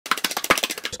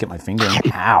get my finger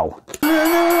in. Ow.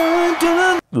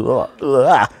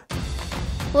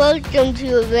 Welcome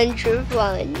to Adventure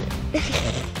Fun.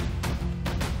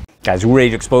 Guys, we're ready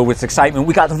to explode with excitement.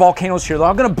 We got the volcanoes here. They're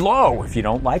all gonna blow. If you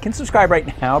don't like and subscribe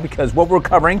right now, because what we're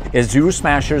covering is Zuru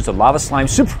Smashers, the Lava Slime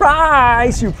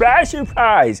Surprise!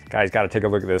 Surprise! Guys, gotta take a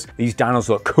look at this. These dinos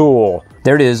look cool.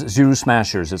 There it is, Zuru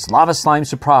Smashers. It's Lava Slime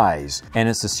Surprise, and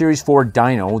it's the Series 4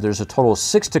 dino. There's a total of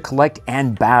 6 to collect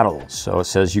and battle. So it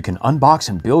says you can unbox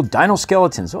and build Dino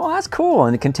Skeletons. Oh, that's cool,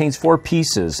 and it contains 4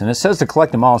 pieces. And it says to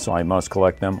collect them all, so I must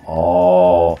collect them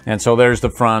all. And so there's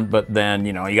the front, but then,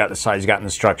 you know, you got the sides, you got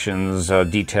instructions,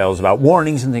 details about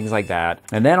warnings and things like that.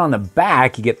 And then on the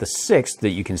back, you get the 6th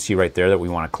that you can see right there that we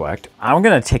want to collect. I'm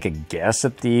gonna take a guess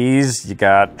at these. You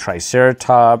got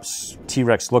Triceratops,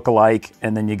 T-Rex lookalike,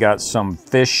 and then you got some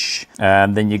fish,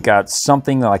 and then you got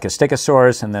something like a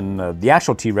Stegosaurus, and then the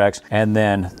actual T-Rex, and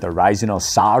then the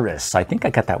Therizonsaurus. I think I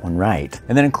got that one right.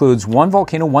 And then includes 1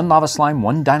 volcano, 1 lava slime,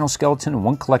 1 dino skeleton, and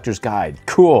 1 collector's guide.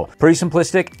 Cool, pretty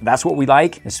simplistic. That's what we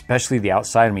like, especially the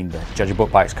outside. I mean, judge a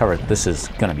book by its cover. This is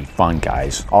gonna be fun,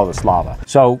 guys. All this lava.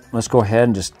 So let's go ahead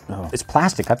and just, it's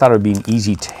plastic. I thought it would be an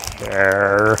easy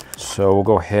tear. So we'll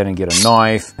go ahead and get a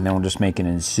knife, and then we'll just make an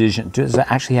incision. Does it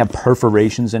actually have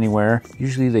perforations anywhere?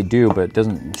 Usually they do, but it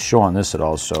doesn't show on this at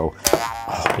all. So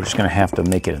we're just gonna have to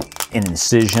make it an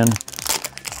incision.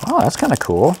 Oh, that's kind of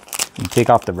cool. You take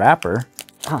off the wrapper.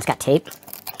 Oh, it's got tape.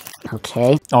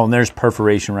 Okay. Oh, and there's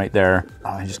perforation right there. Oh,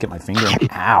 I just get my finger.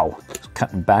 Ow. It's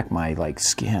cutting back my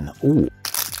skin. Ooh.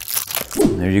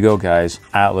 There you go, guys.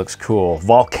 That looks cool.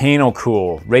 Volcano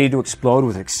cool. Ready to explode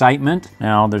with excitement.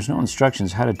 Now, there's no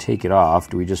instructions how to take it off.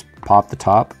 Do we just pop the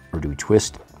top, or do we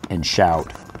twist and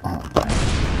shout? Oh,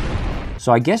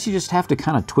 so I guess you just have to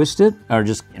kind of twist it, or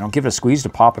just, you know, give it a squeeze to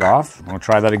pop it off. We'll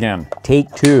try that again.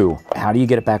 Take 2. How do you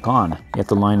get it back on? You have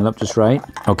to line it up just right.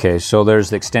 Okay, so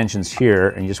there's the extensions here,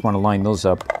 and you just want to line those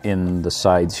up in the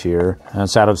sides here. And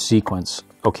it's out of sequence.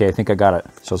 Okay, I think I got it.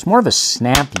 So it's more of a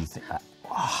snappy thing.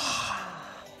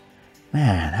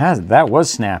 Man, that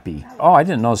was snappy. Oh, I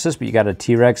didn't notice this, but you got a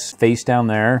T-Rex face down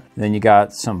there. Then you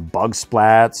got some bug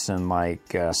splats and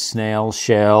like a snail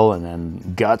shell, and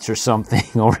then guts or something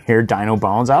over here, dino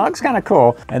bones. That looks kind of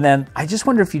cool. And then I just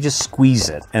wonder if you just squeeze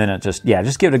it, and then it just, yeah,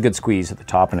 just give it a good squeeze at the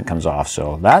top and it comes off.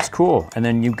 So that's cool. And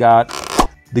then you got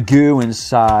the goo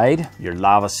inside, your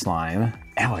lava slime.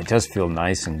 Oh, it does feel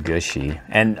nice and gushy.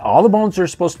 And all the bones are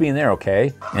supposed to be in there,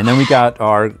 okay? And then we got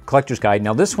our collector's guide.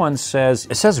 Now this one says,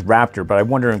 it says Raptor, but I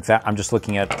wonder if that, I'm just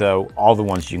looking at all the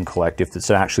ones you can collect, if it's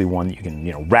actually one that you can,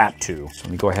 you know, wrap to. So let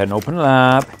me go ahead and open it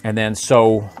up. And then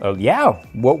so, yeah,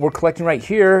 what we're collecting right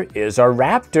here is our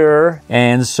Raptor.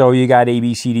 And so you got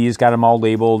ABCDs, got them all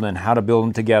labeled, and how to build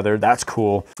them together. That's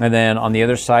cool. And then on the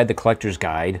other side, the collector's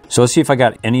guide. So let's see if I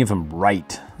got any of them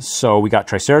right. So we got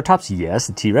Triceratops, yes.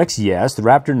 The T-Rex, yes. The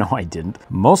Raptor, no, I didn't.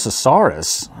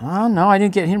 Mosasaurus, oh, no, I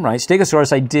didn't get him right.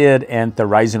 Stegosaurus, I did, and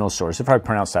Therizonsaurus, if I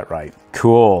pronounced that right.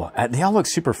 Cool. They all look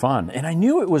super fun. And I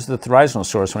knew it was the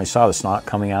Therizonsaurus when I saw the snot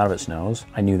coming out of its nose.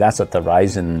 I knew that's a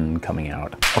Therizon coming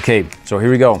out. Okay, so here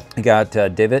we go. I got a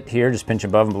divot here, just pinch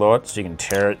above and below it so you can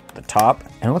tear it at the top.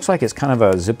 And it looks like it's kind of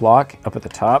a Ziploc up at the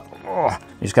top. Oh,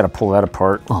 you just got to pull that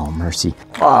apart. Oh, mercy.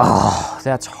 Oh,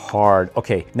 that's hard.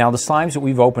 Okay, now the slimes that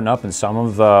we've opened up in some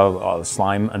of the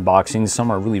slime unboxings,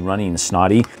 some are really runny and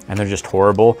snotty, and they're just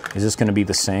horrible. Is this going to be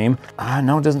the same?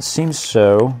 No, it doesn't seem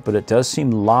so, but it does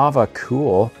seem lava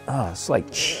cool. Oh, it's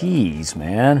like cheese,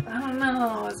 man. I don't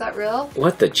know. Is that real?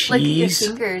 What, the cheese? Like your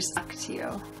fingers stuck to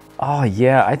you. Oh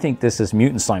yeah, I think this is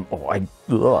mutant slime. Oh, I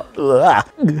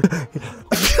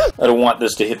don't want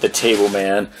this to hit the table,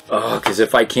 man. Oh, because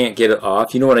if I can't get it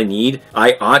off, you know what I need?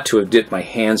 I ought to have dipped my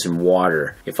hands in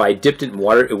water. If I dipped it in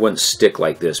water, it wouldn't stick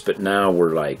like this, but now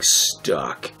we're like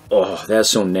stuck. Oh, that's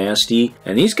so nasty.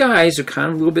 And these guys are kind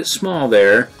of a little bit small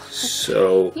there.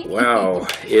 So, wow,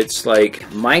 it's like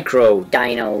micro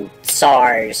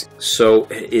Dinosaurs. So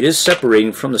it is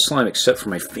separating from the slime except for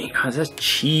my finger. Oh, that's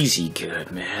cheesy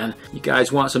good, man. You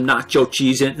guys want some nacho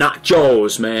cheese in it?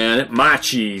 Nachos, man. My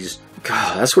cheese.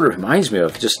 God, that's what it reminds me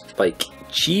of. Just like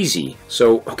cheesy.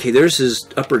 So, okay, there's his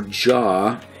upper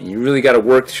jaw. And you really got to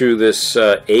work through this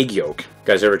egg yolk. You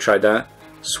guys ever tried that?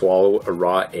 Swallow a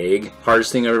raw egg.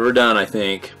 Hardest thing I've ever done, I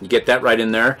think. You get that right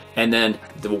in there, and then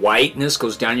the whiteness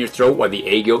goes down your throat while the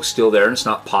egg yolk's still there and it's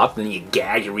not popped, and then you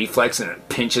gag your reflex and it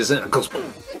pinches it and it goes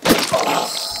boom.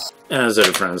 I was at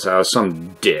a friend's house,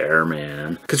 some dare,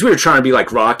 man. Because we were trying to be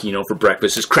like Rocky, you know, for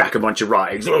breakfast, just crack a bunch of raw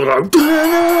eggs. We were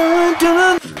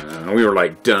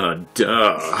like, duh.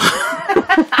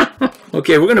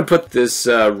 Okay, we're going to put this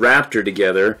Raptor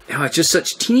together. Now, it's just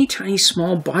such teeny tiny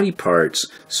small body parts,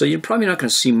 so you're probably not going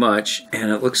to see much.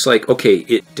 And it looks like, okay,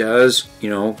 it does, you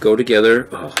know, go together.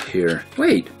 Oh, here.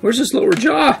 Wait, where's his lower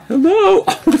jaw? Hello?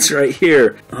 Oh, it's right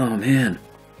here. Oh, man.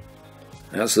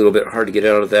 That's a little bit hard to get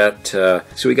out of that.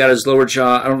 So we got his lower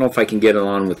jaw. I don't know if I can get it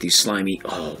on with these slimy.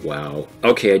 Oh, wow.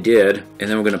 Okay, I did. And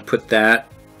then we're going to put that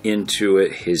into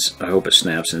it. I hope it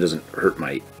snaps and it doesn't hurt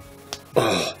my...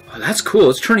 Oh, that's cool.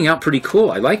 It's turning out pretty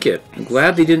cool. I like it. I'm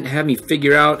glad they didn't have me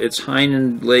figure out its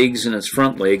hind legs and its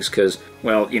front legs because,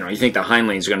 well, you know, you think the hind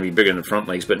legs are going to be bigger than the front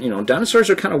legs, but, you know, dinosaurs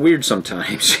are kind of weird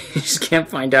sometimes. You just can't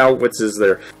find out what's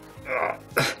there.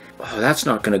 Oh, that's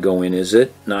not going to go in, is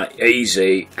it? Not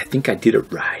easy. I think I did it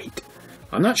right.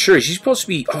 I'm not sure. Is he supposed to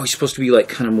be... Oh, he's supposed to be, like,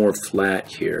 kind of more flat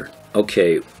here.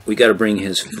 Okay, we got to bring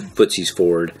his footsies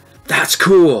forward. That's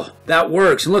cool. That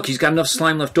works. And look, he's got enough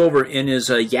slime left over in his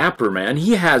yapper, man.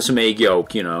 He has some egg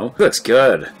yolk, you know. Looks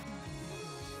good.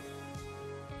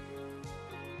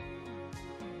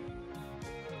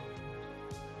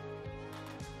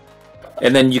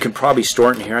 And then you can probably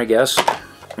store it in here, I guess.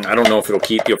 I don't know if it'll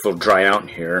keep you, if it'll dry out in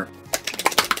here.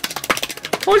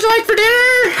 What'd you like for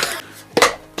dinner?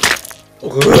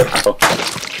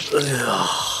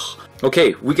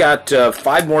 Okay, we got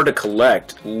 5 more to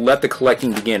collect. Let the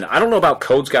collecting begin. I don't know about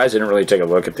codes, guys. I didn't really take a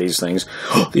look at these things.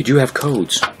 They do have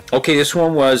codes. Okay, this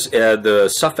one was, the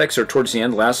suffix are towards the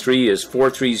end. The last 3 is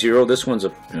 430. This one's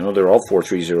a, you know, they're all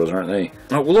 430s, aren't they?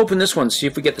 We'll open this one, see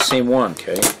if we get the same one,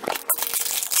 okay?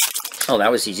 Oh,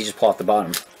 that was easy. Just pull off the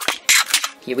bottom.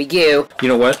 Here we go. You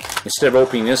know what? Instead of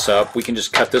opening this up, we can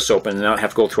just cut this open and not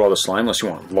have to go through all the slime unless you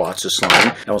want lots of slime.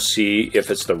 And we'll see if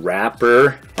it's the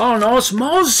Raptor. Oh no, it's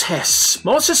Mosasaurus.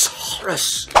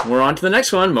 We're on to the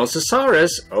next one,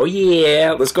 Mosasaurus. Oh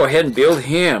yeah, let's go ahead and build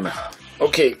him.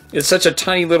 Okay, it's such a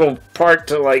tiny little part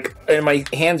to like, and my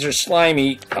hands are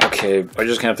slimy. Okay, I'm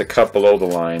just gonna have to cut below the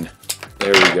line.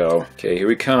 There we go. Okay, here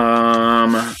we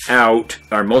come out.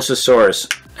 Our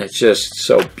Mosasaurus. It's just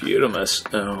so beautiful.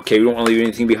 Okay, we don't want to leave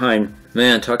anything behind.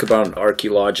 Man, talk about an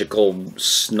archeological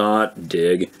snot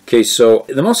dig. Okay, so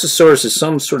the Mosasaurus is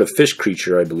some sort of fish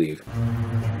creature, I believe.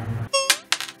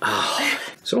 Oh,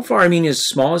 so far, I mean, as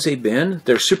small as they've been,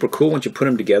 they're super cool once you put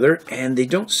them together, and they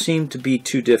don't seem to be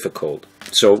too difficult.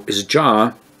 So his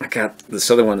jaw, I got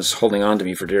this other one that's holding on to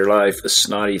me for dear life, a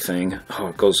snotty thing. Oh,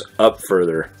 it goes up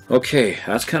further. Okay,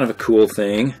 that's kind of a cool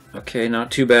thing. Okay, not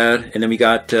too bad. And then we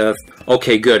got,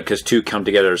 okay, good, because 2 come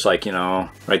together. It's like, you know,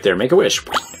 right there, make a wish.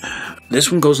 This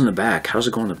one goes in the back. How's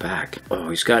it go in the back? Oh, look,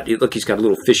 he's got a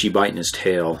little fishy bite in his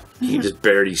tail. You can just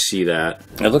barely see that.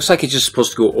 It looks like it's just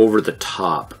supposed to go over the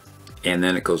top. And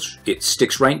then it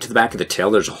sticks right into the back of the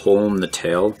tail. There's a hole in the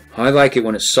tail. I like it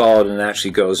when it's solid and it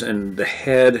actually goes. And the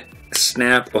head,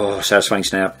 snap, oh, satisfying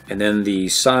snap. And then the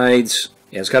sides,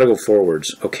 yeah, it's got to go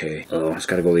forwards. Okay, oh, it's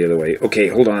got to go the other way. Okay,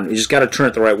 hold on. You just got to turn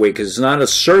it the right way because it's not a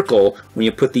circle when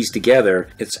you put these together.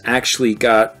 It's actually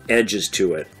got edges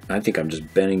to it. I think I'm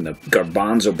just bending the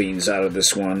garbanzo beans out of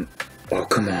this one. Oh,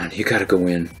 come on. You got to go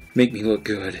in. Make me look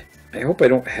good. I hope I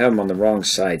don't have them on the wrong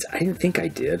sides. I didn't think I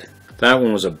did. That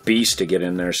one was a beast to get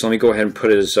in there. So let me go ahead and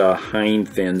put his hind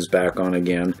fins back on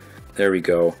again. There we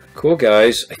go. Cool,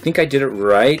 guys. I think I did it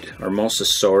right. Our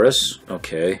Mosasaurus.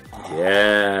 Okay.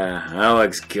 Yeah, that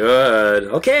looks good.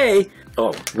 Okay.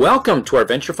 Oh, welcome to our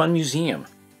Adventure Fun Museum.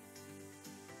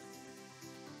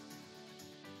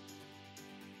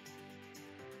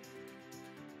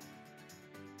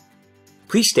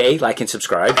 Please stay, like, and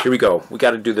subscribe. Here we go. We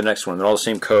got to do the next one. They're all the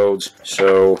same codes.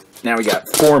 So now we got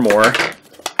 4 more.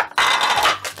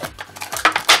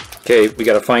 Okay, we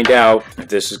got to find out if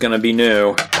this is going to be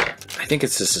new. I think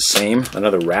it's just the same.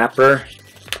 Another Raptor.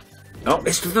 Oh,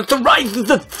 it's the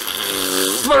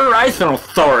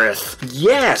Tyrannosaurus.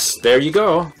 Yes, there you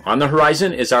go. On the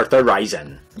horizon is our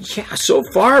Therizon. Yeah, so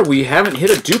far we haven't hit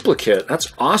a duplicate.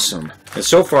 That's awesome. And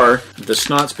so far, the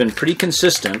snot's been pretty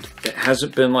consistent. It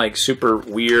hasn't been like super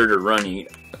weird or runny.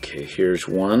 Okay, here's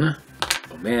one.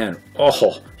 Oh man,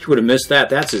 oh, you would have missed that.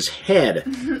 That's his head.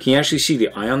 Can you actually see the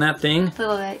eye on that thing? A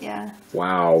little bit, yeah.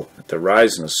 Wow, the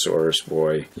Therizonsaurus,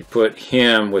 boy. You put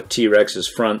him with T-Rex's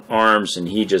front arms and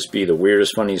he'd just be the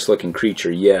weirdest, funniest looking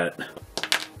creature yet.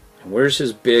 Where's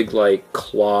his big, like,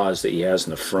 claws that he has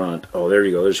in the front? Oh, there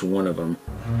you go. There's one of them.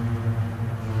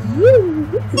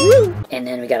 And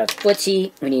then we got a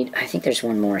footsie. We need, I think there's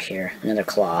one more here. Another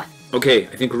claw. Okay,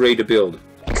 I think we're ready to build.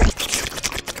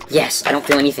 Yes, I don't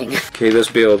feel anything. Okay,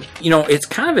 let's build. You know, it's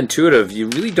kind of intuitive. You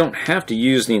really don't have to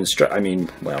use the I mean,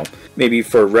 well, maybe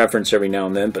for reference every now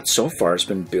and then, but so far it's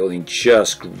been building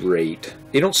just great.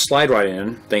 They don't slide right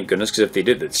in, thank goodness, because if they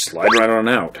did, they'd slide right on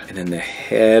out. And then the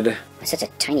head. That's such a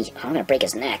tiny... Oh, I'm gonna break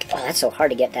his neck. Oh, that's so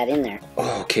hard to get that in there.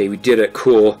 Okay, we did it.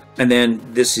 Cool. And then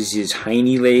this is his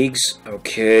hiney legs.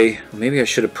 Okay. Maybe I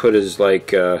should have put his,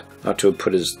 like, ought to have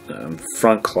put his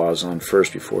front claws on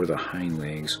first before the hind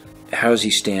legs. How's he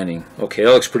standing? Okay,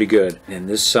 that looks pretty good. And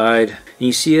this side, and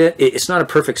you see it? It's not a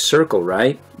perfect circle,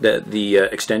 right? The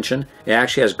extension. It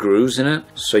actually has grooves in it.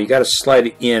 So you got to slide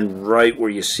it in right where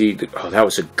you see the... Oh, that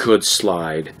was a good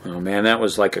slide. Oh, man, that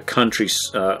was like a country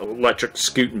electric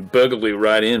scooting boogaloo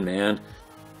right in, man.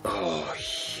 Oh,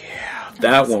 yeah.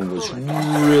 That one was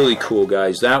really cool,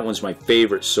 guys. That one's my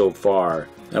favorite so far.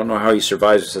 I don't know how he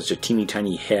survives with such a teeny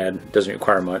tiny head. Doesn't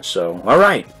require much, so... All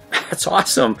right. That's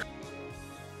awesome.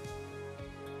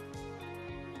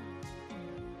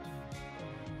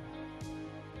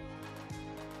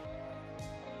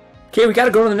 Okay, we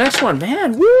gotta go to the next one,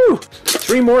 man. Woo!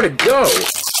 3 more to go.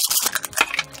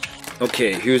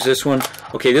 Okay, here's this one.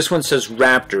 Okay, this one says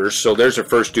Raptor, so there's our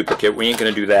first duplicate. We ain't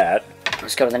gonna do that.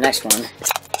 Let's go to the next one.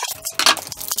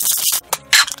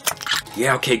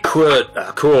 Yeah, okay, could.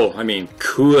 Cool. I mean,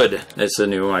 could. That's a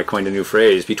new, I coined a new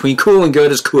phrase. Between cool and good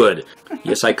is could.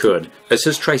 Yes, I could. It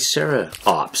says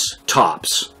Triceratops.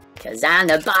 Tops. Cause I'm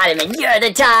the bottom and you're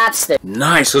the tops.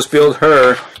 Nice, let's build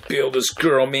her. Build this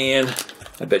girl, man.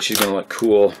 I bet she's gonna look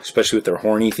cool, especially with their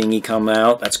horny thingy come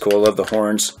out. That's cool, I love the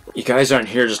horns. You guys aren't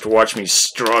here just to watch me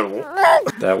struggle.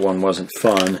 That one wasn't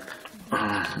fun.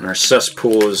 And our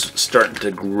cesspool is starting to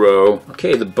grow.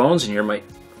 Okay, the bones in here might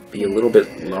be a little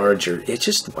bit larger. It's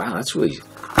just, wow, that's really, is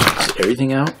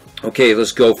everything out? Okay,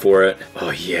 let's go for it. Oh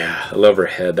yeah, I love her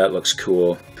head, that looks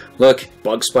cool. Look,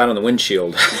 bug splat on the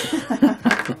windshield.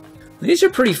 These are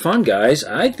pretty fun, guys.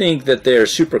 I think that they're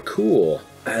super cool.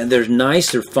 And they're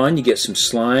nice, they're fun, you get some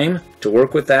slime to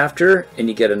work with after, and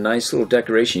you get a nice little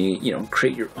decoration. You know,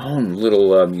 create your own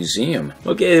little museum.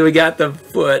 Okay, we got the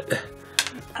foot.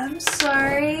 I'm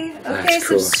sorry. Okay, That's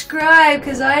cool. Subscribe,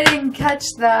 because I didn't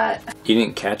catch that. You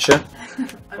didn't catch it?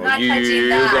 I'm not catching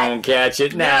that. You don't catch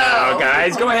it now,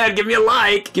 guys. Go ahead, give me a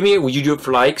like. Would you do it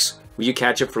for likes? Would you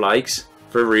catch it for likes?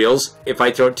 For reals? If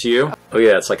I throw it to you? Oh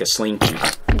yeah, it's like a slinky.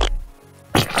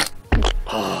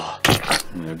 Oh.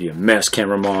 That'd be a mess,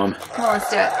 camera mom. Come on, let's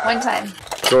do it. One time.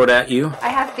 Throw it at you. I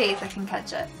have faith I can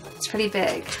catch it. It's pretty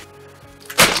big.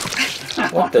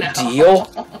 What the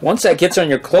deal? Once that gets on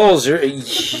your clothes,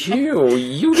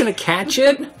 you gonna catch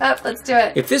it? Up, let's do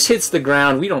it. If this hits the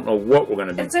ground, we don't know what we're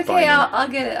gonna do. It's okay, I'll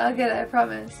get it. I'll get it, I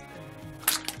promise.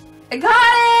 I got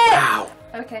it! Wow.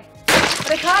 Okay.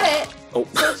 But I caught it. Oh,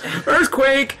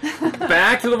 earthquake!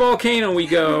 Back to the volcano we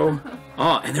go.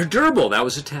 Oh, and they're durable. That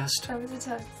was a test. That was a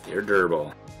test. They're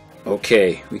durable.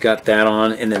 Okay, we got that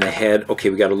on, and then the head. Okay,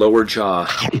 we got a lower jaw.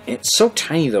 It's so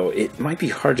tiny, though. It might be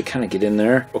hard to kind of get in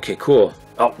there. Okay, cool.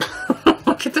 Oh,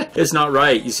 look at that. It's not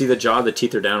right. You see the jaw? The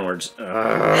teeth are downwards.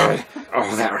 Oh,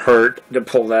 that hurt to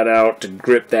pull that out, to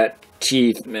grip that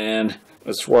teeth, man.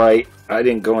 That's why I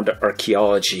didn't go into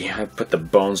archaeology. I put the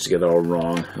bones together all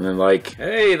wrong. And then like,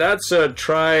 hey, that's the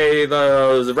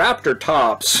Raptor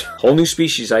tops. Whole new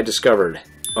species I discovered.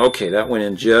 Okay, that went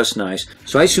in just nice.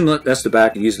 So I assume that's the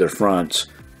back and these are their fronts.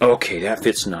 Okay, that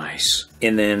fits nice.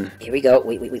 And then... Here we go.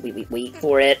 Wait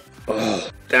for it. Oh,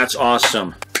 that's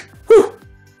awesome. Whew.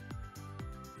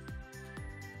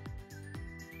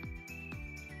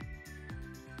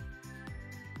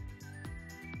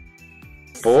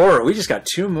 Four. We just got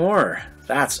 2 more.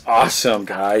 That's awesome,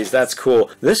 guys. That's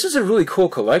cool. This is a really cool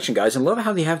collection, guys. I love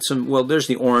how they have some... Well, there's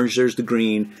the orange. There's the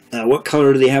green. What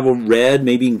color do they have? A red,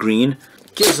 maybe in green.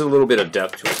 Gives a little bit of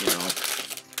depth to it, you know.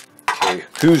 Okay,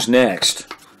 who's next?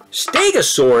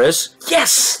 Stegosaurus.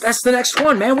 Yes, that's the next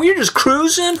one, man. We're just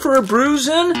cruising for a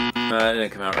bruising. That didn't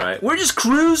come out right. We're just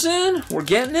cruising. We're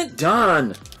getting it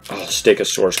done. Oh,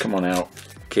 Stegosaurus, come on out.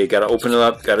 Okay, gotta open it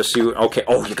up. Gotta see. Okay.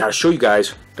 Oh, you gotta show you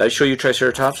guys. Did I show you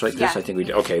Triceratops like this? Yeah. I think we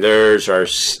did. Okay, there's our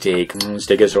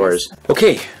Stegosaurus.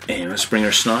 Okay, and let's bring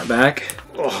our snot back.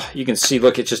 Oh, you can see.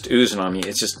 Look, it's just oozing on me.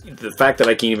 It's just the fact that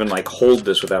I can even like hold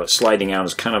this without it sliding out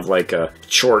is kind of like a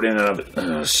chore in and of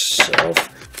itself.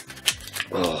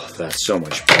 Oh, that's so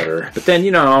much better. But then,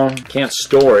 you know, can't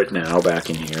store it now back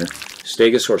in here.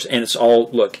 Stegosaurus, and it's all,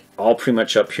 look, all pretty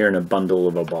much up here in a bundle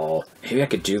of a ball. Maybe I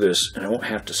could do this, and I won't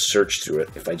have to search through it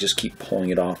if I just keep pulling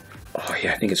it off. Oh,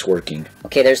 yeah, I think it's working.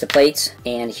 Okay, there's the plates,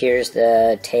 and here's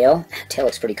the tail. Tail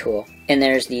looks pretty cool. And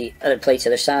there's the other plates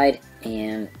other side,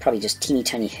 and probably just teeny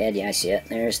tiny head. Yeah, I see it.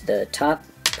 There's the top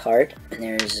part, and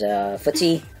there's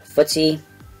footsie.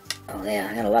 Oh, yeah,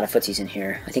 I got a lot of footsies in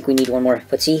here. I think we need one more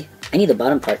footsie. I need the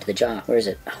bottom part to the jaw. Where is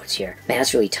it? Oh, it's here. Man,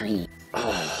 that's really tiny.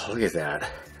 Oh, look at that.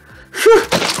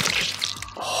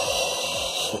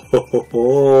 Oh,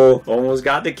 Oh, almost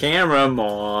got the camera,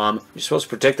 Mom. You're supposed to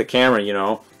protect the camera, you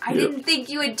know. I didn't think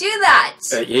you would do that.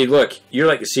 Hey, look, you're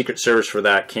like the Secret Service for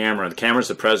that camera. The camera's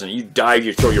the president. You dive,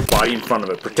 you throw your body in front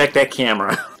of it. Protect that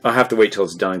camera. I'll have to wait till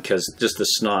it's done because just the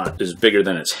snot is bigger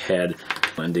than its head.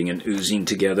 Blending and oozing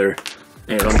together.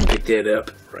 And let me pick that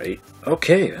up. Right.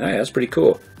 Okay, that's pretty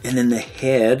cool. And then the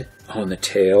head on the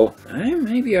tail. I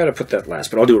maybe ought to put that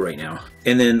last, but I'll do it right now.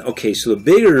 And then, okay, so the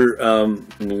bigger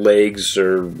legs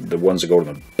are the ones that go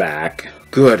to the back.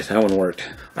 Good, that one worked.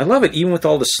 I love it, even with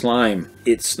all the slime.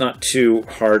 It's not too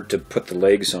hard to put the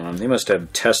legs on. They must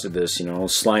have tested this, you know,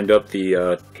 slimed up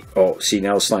the, oh, see,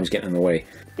 now the slime's getting in the way.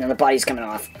 Now the body's coming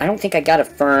off. I don't think I got a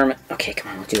firm... Okay,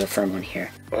 come on, we'll do a firm one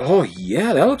here. Oh,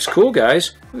 yeah, that looks cool,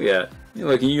 guys. Look at that. You're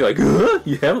like,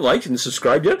 you haven't liked and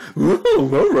subscribed yet? Whoa,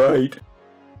 all right.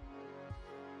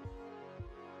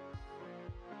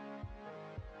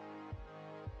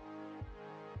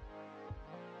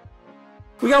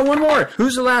 We got one more.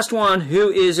 Who's the last one? Who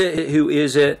is it? Who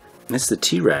is it? It's the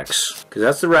T-Rex. Because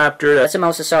that's the Raptor. That's a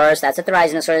Mosasaurus. That's a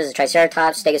Therizonsaurus. The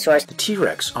Triceratops. Stegosaurus. The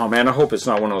T-Rex. Oh, man, I hope it's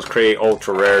not one of those crazy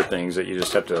ultra-rare things that you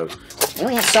just have to... We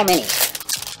only have so many.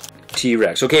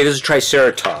 T-Rex. Okay, this is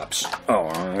Triceratops. Oh,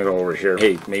 I'm going to go over here.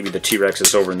 Hey, maybe the T-Rex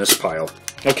is over in this pile.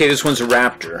 Okay, this one's a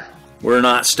Raptor. We're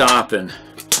not stopping.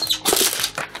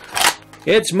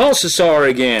 It's Mosasaur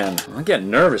again. I'm getting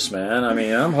nervous, man. I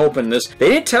mean, I'm hoping this... They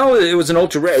didn't tell it was an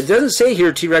ultra-rare. It doesn't say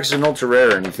here T-Rex is an ultra-rare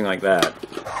or anything like that.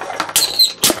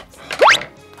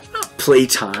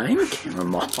 Playtime? Camera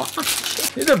mom.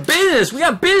 It's a business. We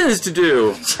got business to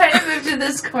do. Try to move to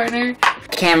this corner.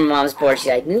 Camera mom's bored. She's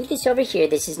like, move this over here.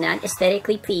 This is not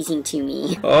aesthetically pleasing to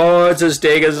me. Oh, it's a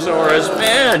Stegosaurus.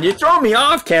 Man, you throw me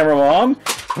off, camera mom.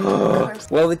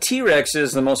 Well, the T-Rex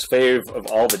is the most fave of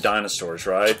all the dinosaurs,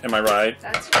 right? Am I right?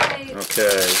 That's right.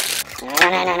 Okay.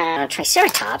 No.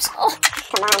 Triceratops? Oh,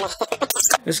 come on.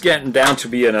 It's getting down to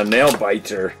being a nail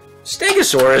biter.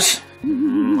 Stegosaurus?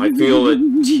 I feel a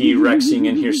T-Rexing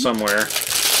in here somewhere.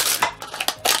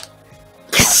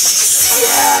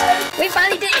 We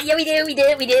finally did it. Yeah, we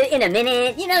did it in a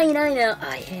minute. You know.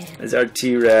 Oh, yeah. It's our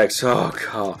T-Rex. Oh,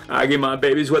 God. I give my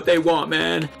babies what they want,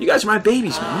 man. You guys are my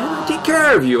babies, man. I take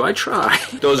care of you. I try.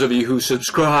 Those of you who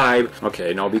subscribe.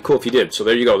 Okay, no, it'd be cool if you did. So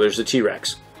there you go. There's the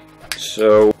T-Rex.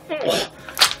 So...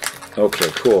 Okay,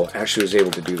 cool. Actually was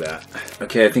able to do that.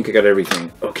 Okay, I think I got everything.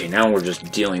 Okay, now we're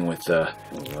just dealing with yeah.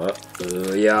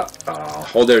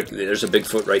 Hold there. There's a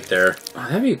Bigfoot right there. Oh,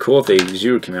 that'd be cool if they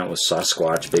Zuru came out with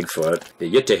Sasquatch, Bigfoot. They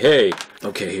get to hey.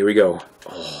 Okay, here we go.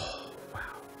 Oh,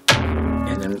 wow.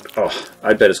 And then, oh,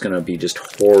 I bet it's gonna be just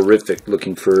horrific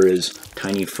looking for his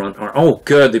tiny front arm. Oh,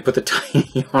 good. They put the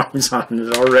tiny arms on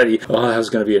it already. Oh, that was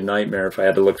gonna be a nightmare if I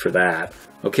had to look for that.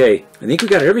 Okay, I think we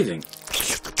got everything.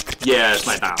 Yes,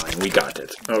 my darling, we got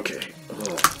it. Okay.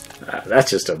 Oh,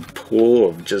 that's just a pool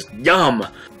of just yum.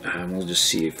 We'll just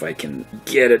see if I can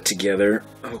get it together.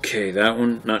 Okay, that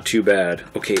one, not too bad.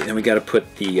 Okay, then we got to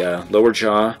put the lower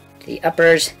jaw. The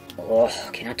uppers. Oh,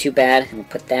 okay, not too bad. And we'll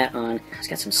put that on. He's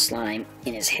got some slime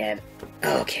in his head.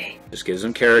 Okay. Just gives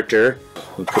him character.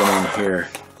 We put him on here.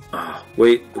 Oh,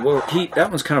 wait, well,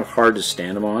 that one's kind of hard to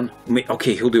stand him on.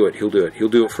 Okay, he'll do it. He'll do it. He'll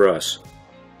do it for us.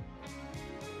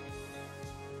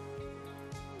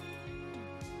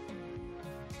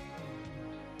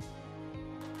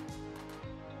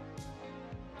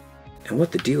 And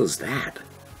what the deal is that?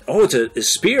 Oh, it's a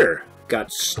spear.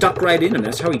 Got stuck right in him.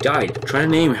 That's how he died. Try to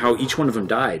name how each one of them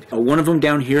died. One of them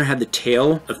down here had the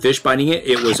tail, a fish biting it.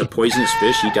 It was a poisonous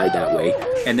fish. He died that way.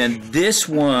 And then this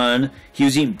one, he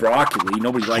was eating broccoli.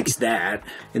 Nobody likes that.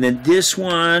 And then this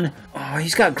one, oh,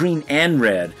 he's got green and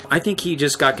red. I think he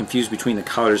just got confused between the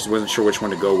colors. Wasn't sure which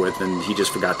one to go with, and he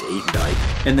just forgot to eat and died.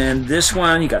 And then this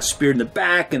one, he got speared in the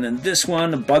back. And then this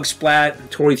one, a bug splat,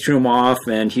 totally threw him off,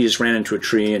 and he just ran into a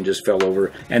tree and just fell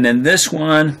over. And then this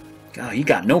one, oh, he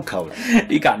got no color.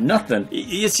 He got nothing.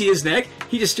 You see his neck?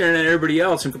 He just staring at everybody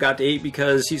else and forgot to eat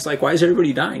because he's like, why is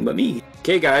everybody dying but me?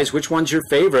 Okay, guys, which one's your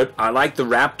favorite? I like the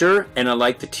Raptor and I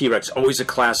like the T-Rex. Always a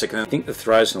classic. And I think the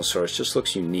Therizonsaurus just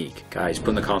looks unique. Guys, put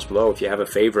in the comments below if you have a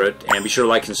favorite. And be sure to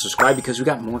like and subscribe because we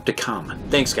got more to come.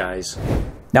 Thanks, guys.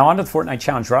 Now on to the Fortnite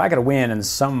challenge where I gotta win in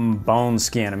some bone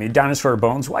skin. I mean, dinosaur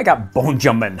bones. Well, I got bone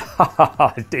jumping.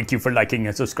 Thank you for liking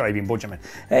and subscribing, bone jumping.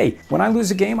 Hey, when I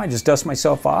lose a game, I just dust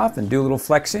myself off and do a little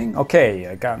flexing. Okay,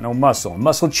 I got no muscle.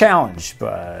 Muscle challenge,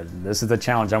 but this is the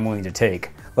challenge I'm willing to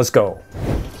take. Let's go.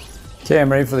 Okay, I'm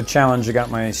ready for the challenge. I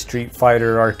got my Street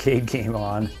Fighter arcade game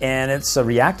on, and it's a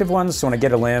reactive one, so when I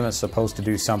get a limb, it's supposed to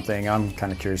do something. I'm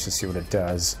kind of curious to see what it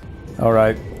does. All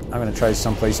right, I'm gonna try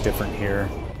someplace different here.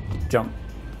 Jump.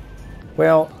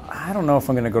 Well, I don't know if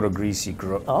I'm gonna go to Greasy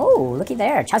Grove. Oh, looky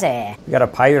there, Chuzzy. We got a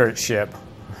pirate ship.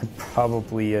 I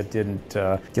probably didn't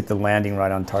get the landing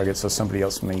right on target, so somebody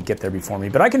else may get there before me,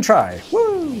 but I can try.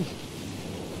 Woo!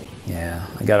 Yeah,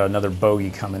 I got another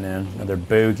bogey coming in, another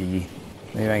bogey.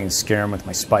 Maybe I can scare him with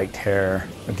my spiked hair.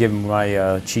 I'll give him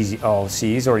my cheesy... Oh,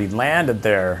 see, he's already landed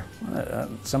there.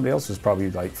 Somebody else was probably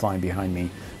like flying behind me.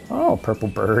 Oh, purple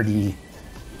birdie.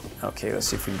 Okay, let's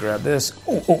see if we can grab this.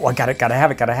 Oh, I got it, gotta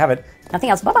have it.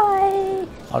 Nothing else, bye-bye.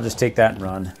 I'll just take that and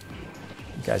run.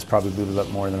 You guys probably looted up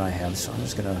more than I have, so I'm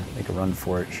just gonna make a run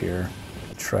for it here.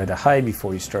 Try to hide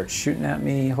before you start shooting at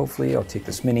me. Hopefully, I'll take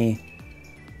this mini.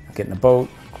 I'll get in the boat.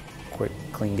 Quick,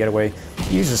 clean getaway.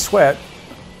 Use a sweat.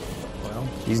 Well,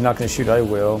 he's not gonna shoot, I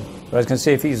will. But I was gonna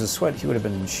say, if he used a sweat, he would have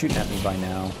been shooting at me by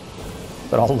now.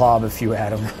 But I'll lob a few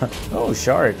at him. Oh,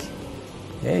 shark.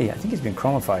 Hey, I think he's been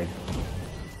chromified.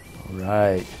 All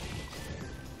right.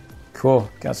 Cool,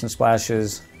 got some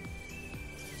splashes.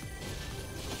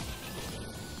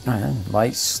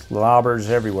 Light slobbers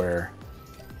everywhere.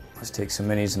 Let's take some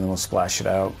minis and then we'll splash it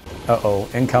out. Uh-oh,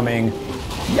 incoming.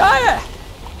 Yeah!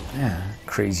 Yeah,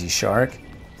 crazy shark.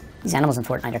 These animals in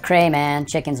Fortnite are cray, man.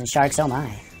 Chickens and sharks, oh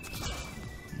my.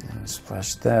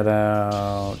 Splash that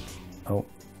out. Oh,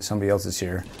 somebody else is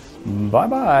here.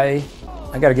 Bye-bye.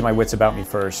 I gotta get my wits about me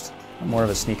first. I'm more of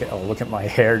a sneak. Oh, look at my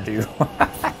hairdo.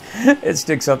 It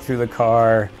sticks up through the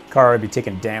car. Car would be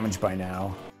taking damage by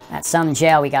now. That's some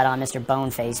gel we got on Mr.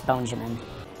 Boneface Benjamin.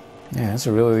 Yeah, it's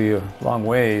a really long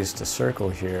ways to circle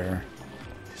here.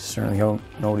 Certainly hope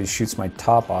nobody shoots my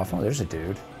top off. Oh, there's a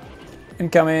dude.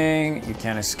 Incoming! You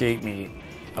can't escape me.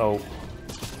 Oh,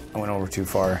 I went over too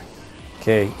far.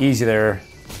 Okay, easy there.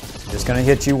 Just gonna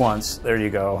hit you once. There you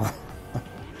go.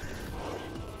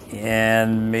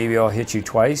 And maybe I'll hit you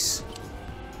twice.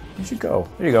 Where'd you go?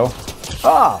 There you go.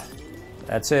 Ah!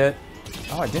 That's it.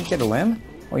 Oh, I didn't get a limb?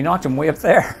 Oh, you knocked him way up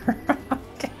there.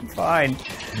 Okay, fine.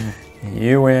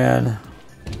 You win.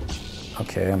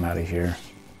 Okay, I'm out of here.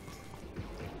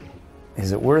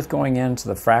 Is it worth going into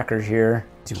the fracker here?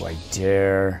 Do I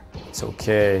dare? It's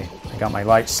okay. I got my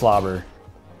light slobber.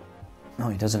 No,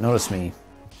 he doesn't notice me.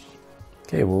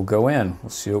 Okay, we'll go in. We'll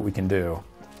see what we can do.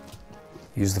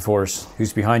 Use the force.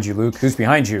 Who's behind you, Luke? Who's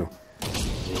behind you?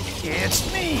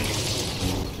 It's me!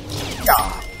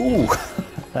 Ah, ooh,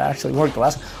 that actually worked the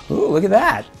last. Ooh, look at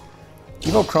that!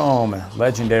 Evochrome,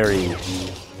 legendary.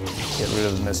 Get rid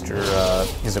of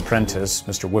his apprentice,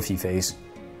 Mr. Woofy Face.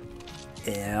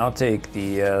 Yeah, I'll take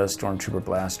the Stormtrooper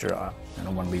Blaster. I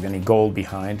don't want to leave any gold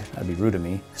behind. That'd be rude of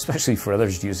me, especially for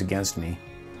others to use against me.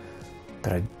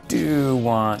 But I do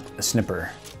want a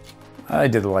snipper. I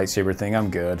did the lightsaber thing, I'm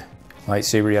good.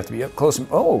 Lightsaber, you have to be up close and...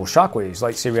 Oh, shockwaves.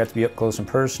 Lightsaber, you have to be up close and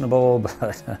personable,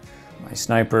 but my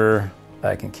sniper,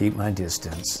 I can keep my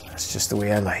distance. That's just the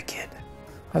way I like it.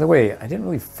 By the way, I didn't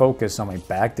really focus on my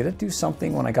back. Did it do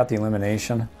something when I got the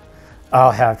elimination?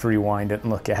 I'll have to rewind it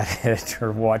and look at it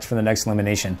or watch for the next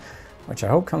elimination, which I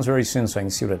hope comes very soon so I can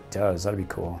see what it does. That'd be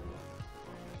cool.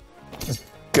 Let's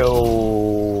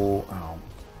go. Oh,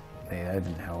 hey, that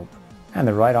didn't help. And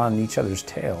they're right on each other's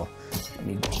tail. I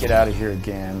need to get out of here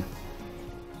again.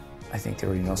 I think they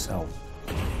already know so.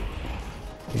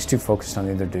 He's too focused on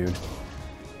the other dude.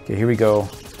 Okay, here we go.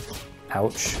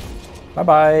 Ouch.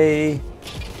 Bye-bye.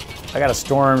 I got a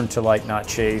storm to, like, not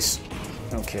chase.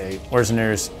 Okay, where's the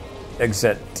nearest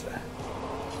exit?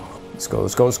 Let's go,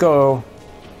 let's go, let's go.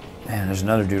 Man, there's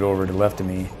another dude over to the left of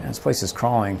me. Man, this place is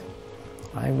crawling.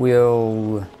 I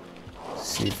will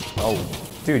see if... Oh,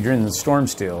 dude, you're in the storm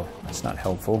still. That's not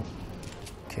helpful.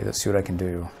 Okay, let's see what I can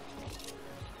do.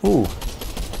 Ooh.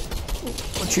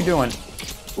 What you doing?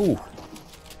 Ooh.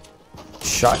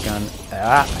 Shotgun.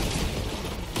 Ah.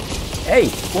 Hey,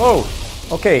 whoa.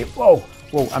 Okay, whoa.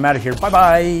 Whoa, I'm out of here.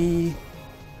 Bye-bye.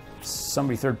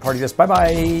 Somebody third party this.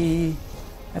 Bye-bye.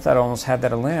 I thought I almost had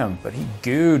that a limb, but he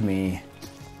gooed me.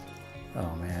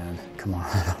 Oh, man. Come on.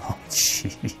 Oh,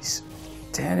 jeez.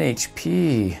 10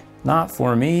 HP. Not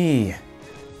for me.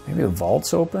 Maybe the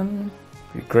vault's open?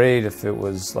 It'd be great if it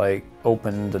was, like,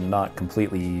 opened and not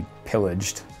completely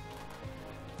pillaged.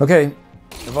 Okay.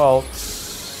 The vault.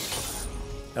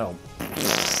 Oh.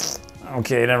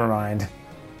 Okay, never mind.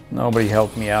 Nobody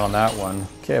helped me out on that one.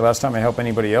 Okay, last time I help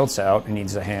anybody else out who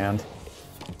needs a hand.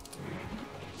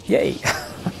 Yay!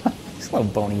 These little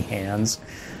bony hands.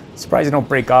 Surprised they don't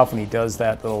break off when he does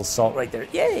that little assault right there.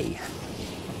 Yay!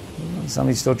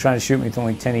 Somebody's still trying to shoot me with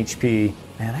only 10 HP.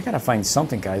 Man, I gotta find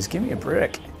something, guys. Give me a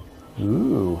brick.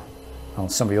 Ooh. Oh,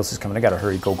 somebody else is coming. I gotta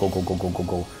hurry. Go, go, go, go, go, go,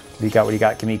 go. What do you got? What do you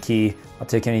got? Give me a key. I'll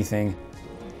take anything.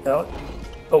 Oh,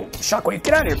 shockwave.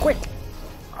 Get out of here, quick!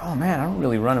 Oh, man, I'm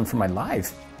really running for my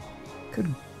life.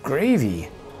 Good gravy.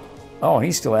 Oh, and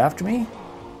he's still after me?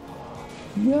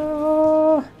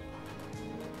 Yeah.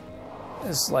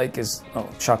 It's like oh,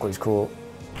 chocolate's cool.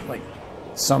 Like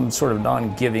some sort of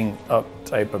non-giving up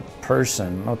type of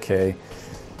person. Okay.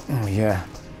 Oh yeah.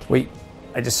 Wait,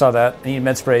 I just saw that. I need a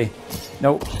med spray.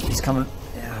 Nope, he's coming.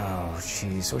 Oh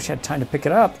jeez, I wish I had time to pick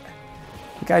it up.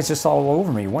 The guy's just all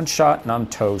over me. One shot and I'm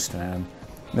toast, man.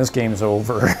 This game's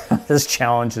over. This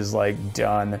challenge is like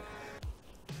done.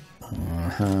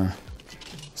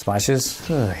 Splashes?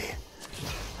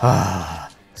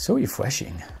 So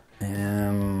refreshing.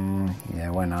 Yeah,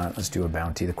 why not? Let's do a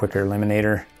bounty. The quicker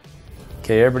eliminator.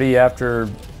 Okay, everybody after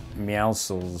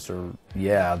Meowscles, or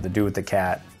yeah, the dude with the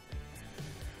cat.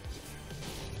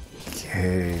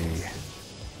 Okay.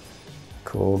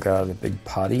 Cool, got a big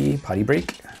potty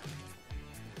break.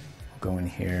 We'll go in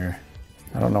here.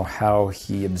 I don't know how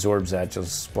he absorbs that,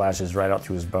 just splashes right out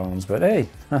through his bones, but hey,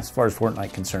 as far as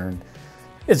Fortnite concerned,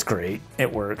 it's great. It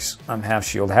works. I'm half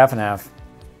shield, half and half.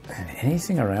 And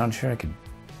anything around here I could...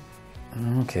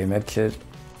 Okay, medkit.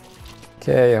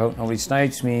 Okay, I hope nobody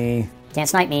snipes me. Can't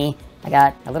snipe me. I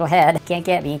got a little head. Can't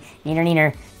get me. Neener,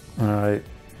 neener. Alright.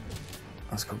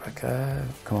 Let's go back up.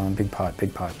 Come on, big pot,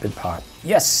 big pot, big pot.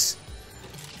 Yes!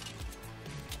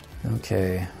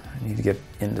 Okay, I need to get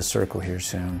into circle here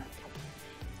soon.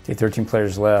 Okay, 13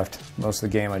 players left. Most of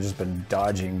the game I've just been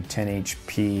dodging 10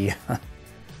 HP.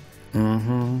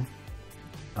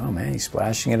 Oh man, he's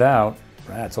splashing it out.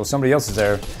 Right, so somebody else is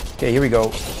there. Okay, here we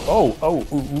go. Oh,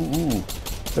 ooh.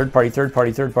 Third party. There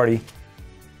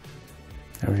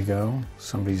we go.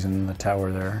 Somebody's in the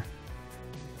tower there.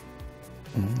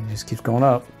 He just keeps going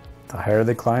up. The higher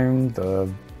they climb,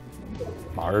 the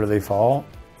harder they fall.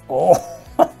 Oh,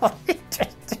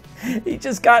 he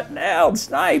just got nailed,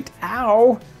 sniped.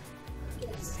 Ow. I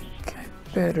think I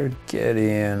better get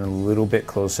in a little bit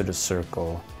closer to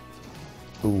circle.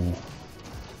 Ooh.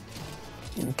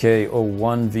 Okay,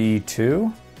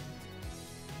 1v2.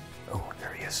 Oh,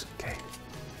 there he is. Okay.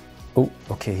 Oh,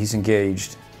 okay, he's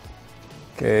engaged.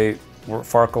 Okay, we're at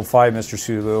Farkle 5, Mr.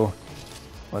 Sulu.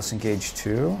 Let's engage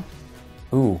 2.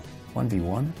 Ooh,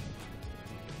 1v1.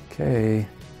 Okay.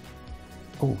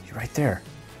 Oh, you're right there.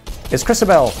 It's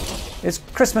Chrisabel. It's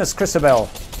Christmas, Chrisabel.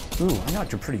 Ooh, I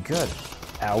knocked her pretty good.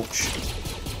 Ouch.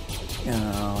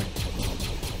 Oh.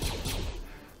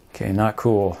 Okay, not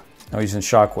cool. No, he's in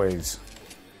shockwaves.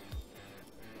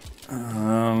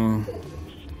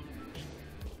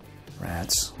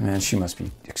 Rats. Man, she must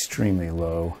be extremely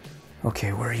low.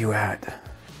 Okay, where are you at?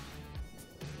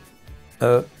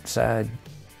 Upside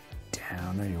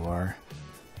down. There you are.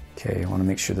 Okay, I want to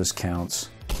make sure this counts.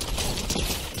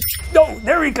 No,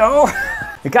 there we go.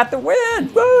 We got the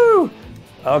win. Woo!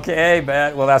 Okay,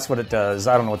 man. Well, that's what it does.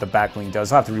 I don't know what the backlink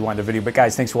does. I'll have to rewind the video. But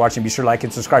guys, thanks for watching. Be sure to like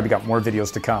and subscribe. We got more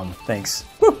videos to come. Thanks.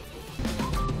 Woo!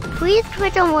 Please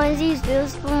click on one of these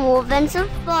videos for more events of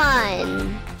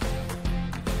fun.